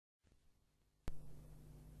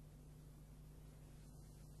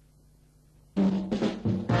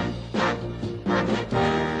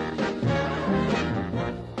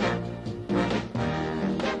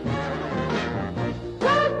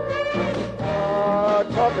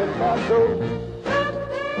talking about those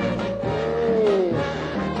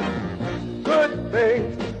good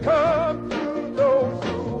things come to those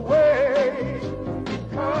who wait.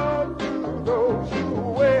 Come to those who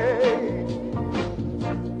wait.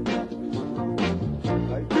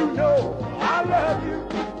 You know I love you.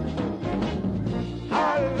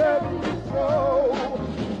 I love you so.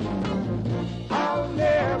 I'll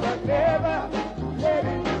never, never let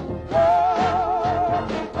it go.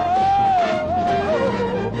 Oh,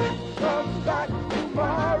 come back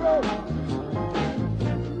tomorrow.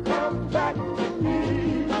 Come back to me.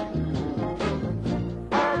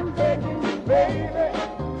 I'm begging you, baby,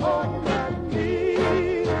 on my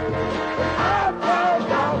knees. I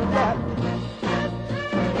found out that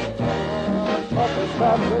talking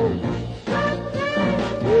about those.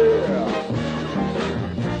 Yeah.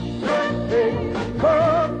 Things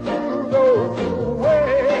come to those who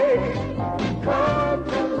wait. Come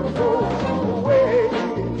to those who wait.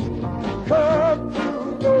 Come to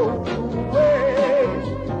those who wait.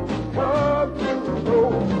 Come to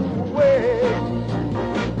those who wait.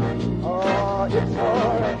 Oh, it's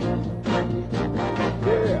hard.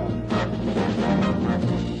 Yeah.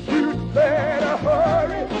 You'd better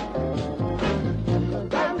hurry.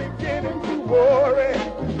 'Cause I'm beginning to worry.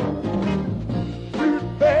 You'd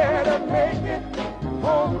better make it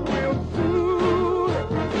home real soon.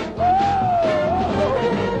 Oh,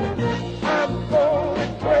 I'm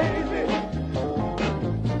going crazy,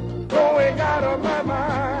 going out of my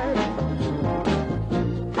mind.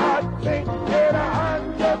 I think that I'm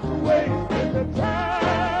just wasting the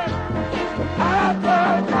time. I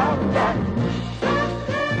found out that,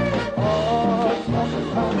 oh, talking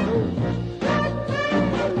about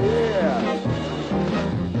those, yeah.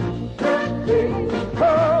 Things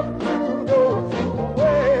come to those who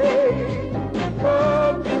wait.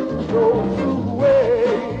 Come to those who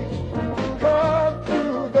wait. Come to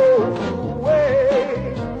those who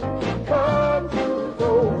wait. Come to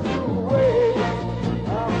those who wait.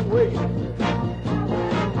 I'm waiting.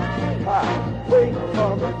 I wait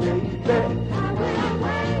for the day that